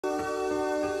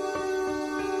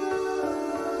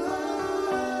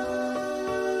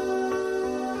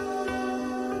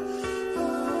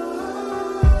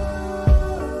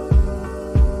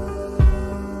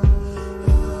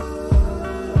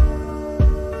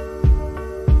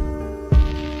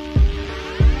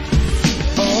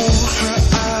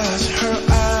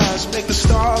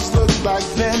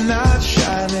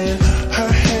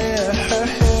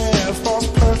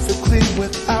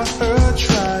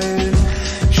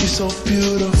so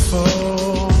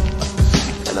beautiful,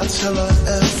 and I tell her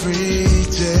every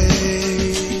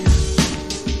day.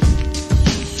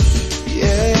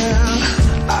 Yeah,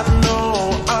 I know,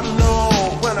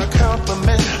 when I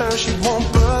compliment her, she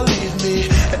won't believe me.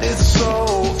 And it's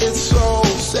so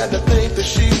sad to think that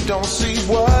she don't see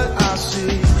what I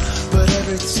see. But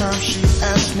every time she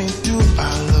asks me, do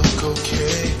I look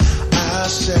okay, I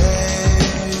say,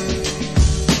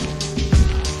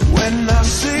 when I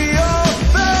see your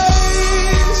face,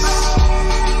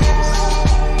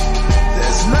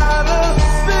 there's not a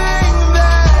thing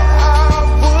that I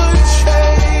would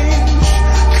change,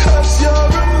 'cause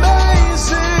you're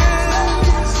amazing,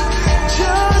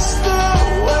 just the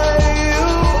way you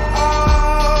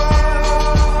are.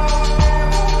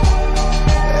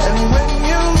 And when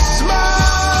you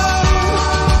smile,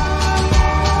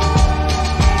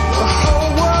 the whole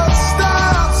world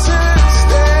stops and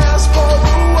stares for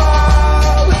a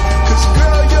while. 'Cause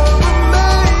girl, you're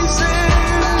amazing,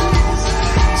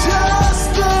 just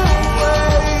the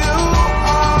way you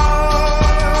are.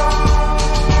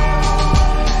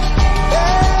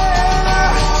 Yeah.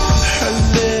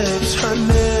 Her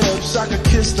lips, I could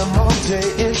kiss them all day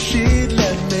if she'd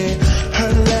let me.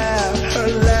 Her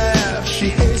laugh, she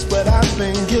hates, but I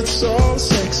think it's so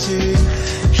sexy.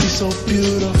 She's so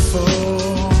beautiful,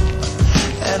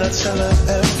 and I tell her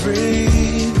every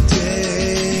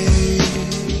day.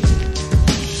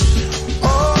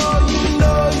 Oh, you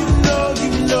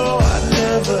know, I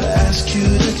never ask you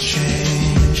to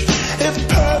change. If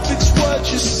perfect's what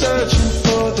you're searching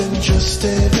for, then just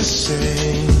stay the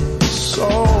same. So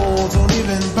don't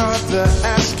even bother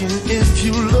asking if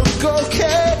you look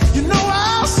okay.